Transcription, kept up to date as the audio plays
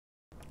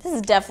This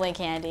is definitely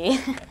candy.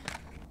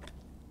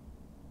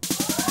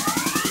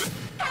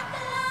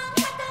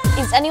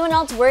 Is anyone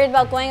else worried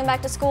about going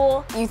back to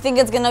school? You think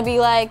it's gonna be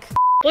like,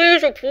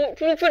 please report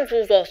to the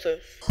principal's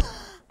office.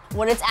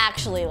 What it's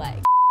actually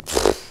like.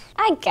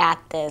 I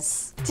got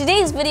this.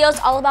 Today's video is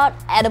all about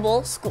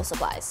edible school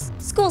supplies.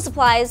 School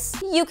supplies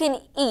you can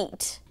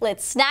eat.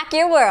 Let's snack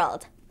your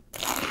world.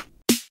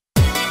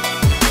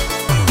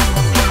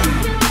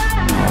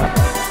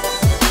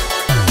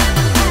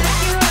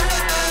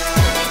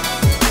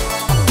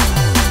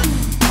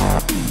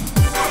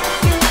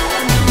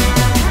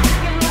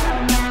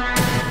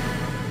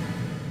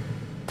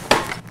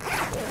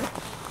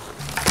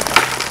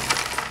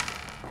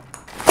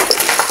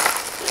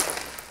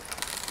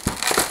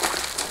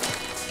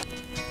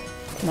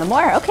 No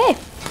more, okay.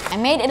 I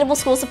made edible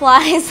school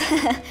supplies.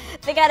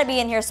 They gotta be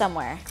in here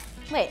somewhere.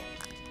 Wait.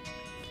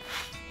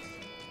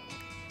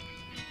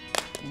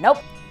 Nope.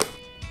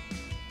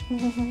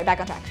 We're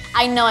back on track.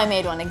 I know I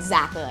made one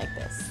exactly like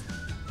this.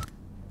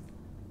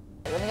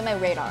 Let me get my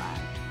radar on.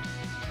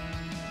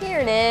 Here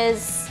it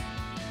is.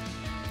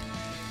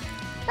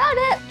 Found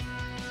it.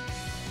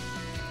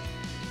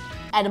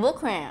 Edible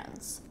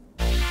crayons.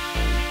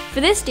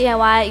 For this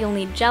DIY, you'll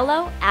need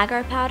Jell-O,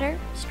 agar powder,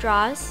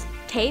 straws,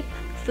 tape,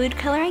 food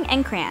coloring,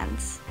 and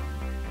crayons.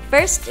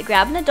 First,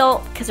 grab an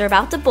adult because we're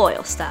about to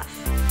boil stuff.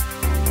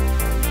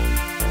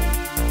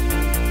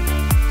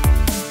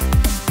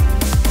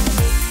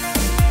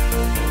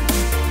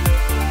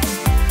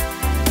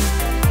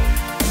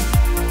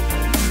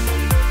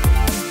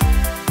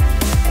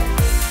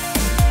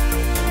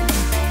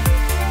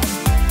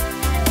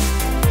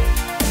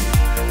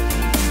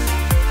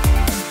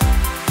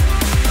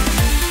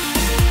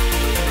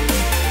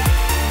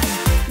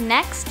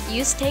 Next,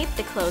 use tape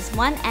to close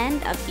one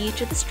end of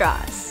each of the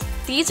straws.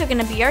 These are going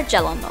to be our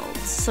Jell-O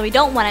molds, so we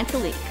don't want it to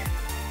leak.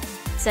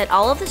 Set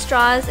all of the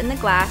straws in the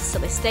glass so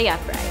they stay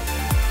upright.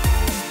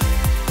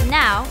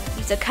 Now,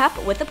 use a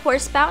cup with a pour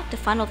spout to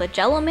funnel the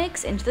Jell-O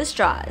mix into the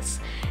straws.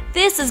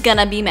 This is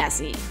gonna be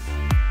messy.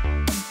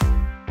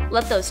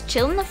 Let those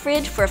chill in the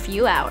fridge for a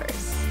few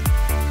hours.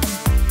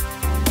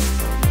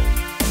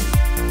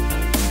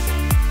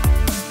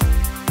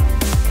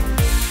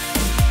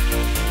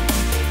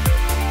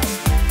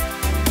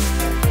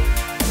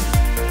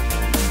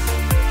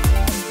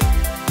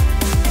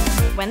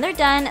 When they're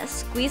done,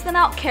 squeeze them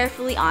out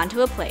carefully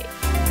onto a plate.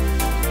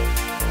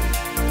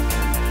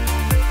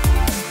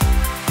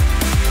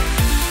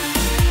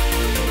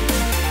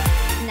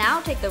 Now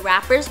take the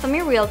wrappers from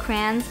your real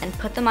crayons and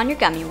put them on your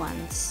gummy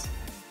ones.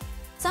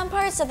 Some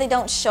parts that they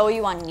don't show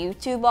you on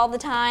YouTube all the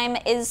time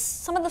is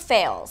some of the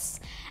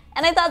fails.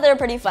 And I thought they were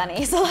pretty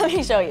funny, so let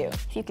me show you.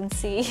 If you can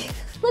see,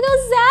 look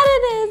how sad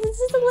it is. It's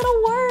just a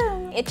little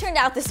worm. It turned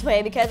out this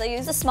way because I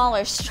used a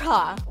smaller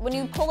straw. When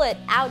you pull it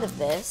out of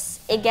this,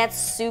 it gets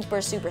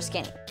super, super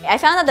skinny. I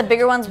found that the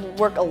bigger ones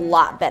work a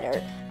lot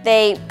better.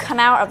 They come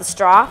out of the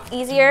straw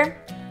easier.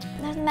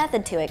 There's a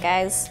method to it,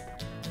 guys.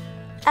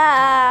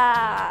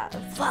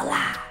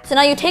 Voila. So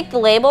now you take the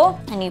label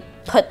and you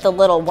put the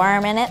little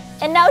worm in it,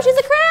 and now she's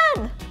a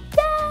crayon.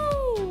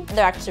 Yay!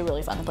 They're actually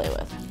really fun to play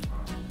with.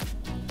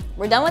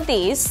 We're done with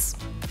these.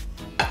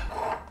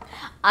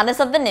 On to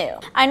something new.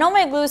 I know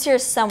my glue's here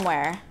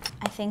somewhere.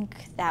 I think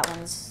that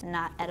one's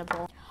not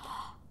edible.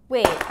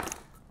 Wait.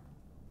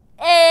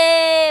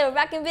 Hey, we're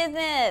back in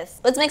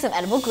business. Let's make some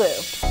edible glue.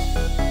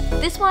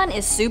 This one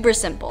is super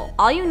simple.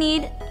 All you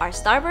need are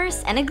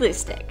Starburst and a glue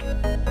stick.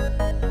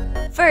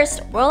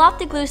 First, roll off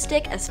the glue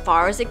stick as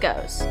far as it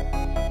goes.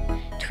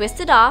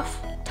 Twist it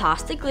off,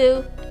 toss the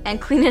glue, and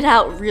clean it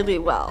out really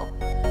well.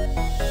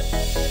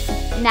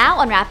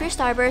 Now unwrap your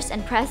Starburst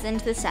and press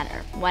into the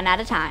center, one at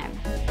a time.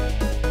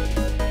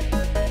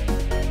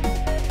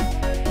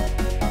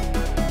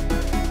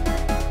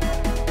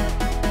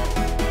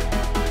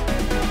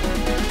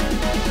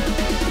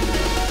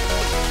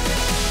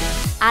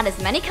 Add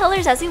as many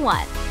colors as you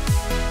want.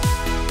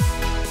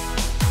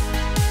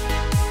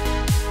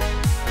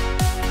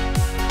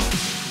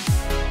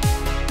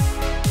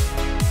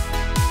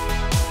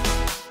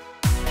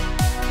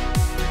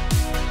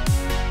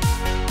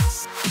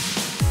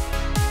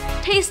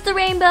 Taste the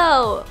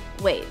rainbow!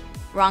 Wait,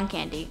 wrong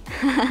candy.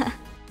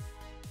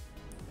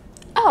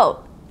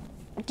 Oh,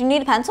 do you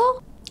need a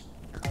pencil?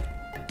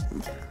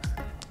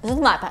 This is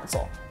my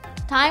pencil.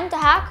 Time to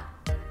hack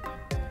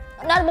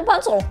an edible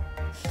pencil.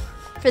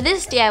 For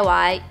this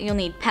DIY, you'll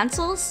need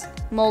pencils,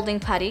 molding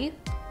putty,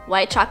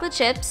 white chocolate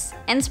chips,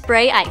 and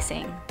spray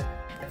icing.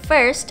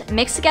 First,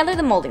 mix together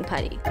the molding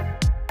putty.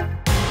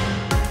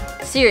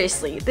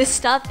 Seriously, this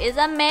stuff is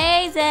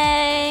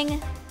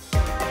amazing!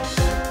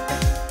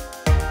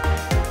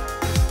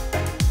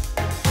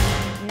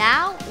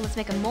 Now, let's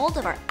make a mold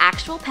of our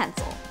actual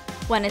pencil.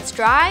 When it's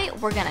dry,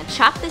 we're gonna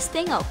chop this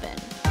thing open.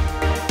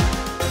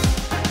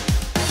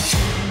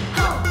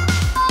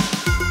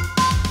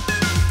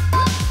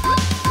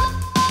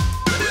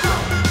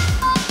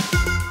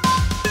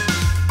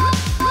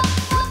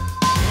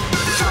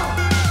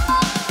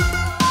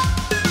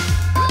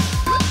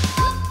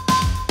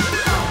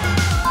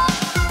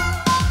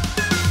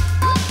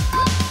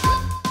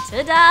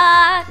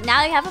 Ta-da!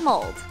 Now you have a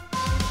mold.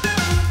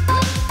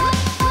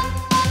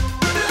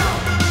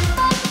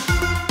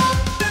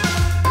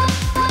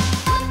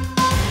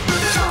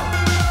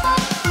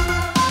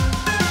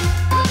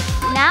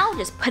 Now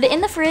just put it in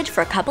the fridge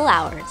for a couple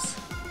hours.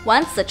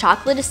 Once the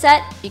chocolate is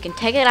set, you can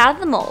take it out of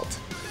the mold.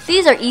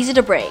 These are easy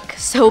to break,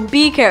 so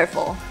be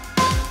careful.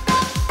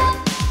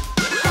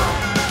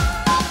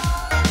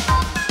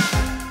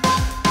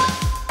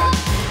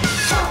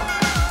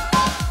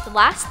 The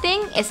last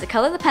thing is to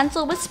color the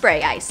pencil with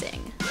spray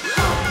icing.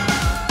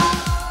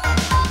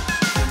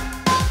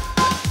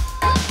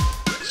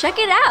 Check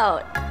it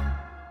out!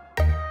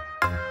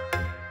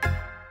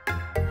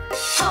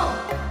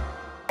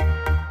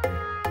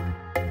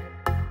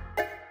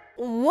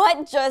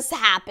 What just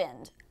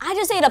happened? I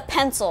just ate a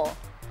pencil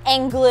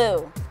and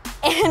glue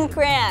and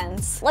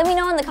crayons. Let me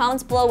know in the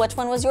comments below which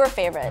one was your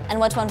favorite and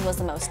which one was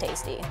the most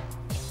tasty.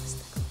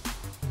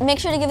 Make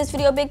sure to give this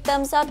video a big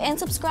thumbs up and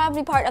subscribe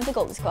to be part of the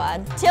Goldie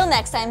Squad. Till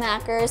next time,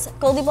 hackers,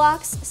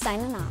 GoldieBlox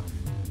signing off.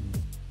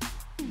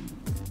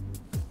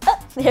 Oh,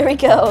 there we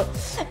go.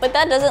 But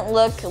that doesn't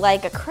look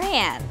like a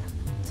crayon.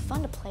 It's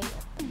fun to play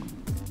with.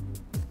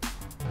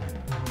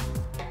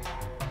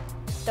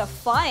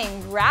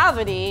 Defying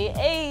gravity,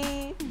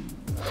 ayy.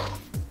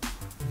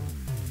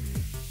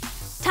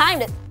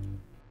 Time to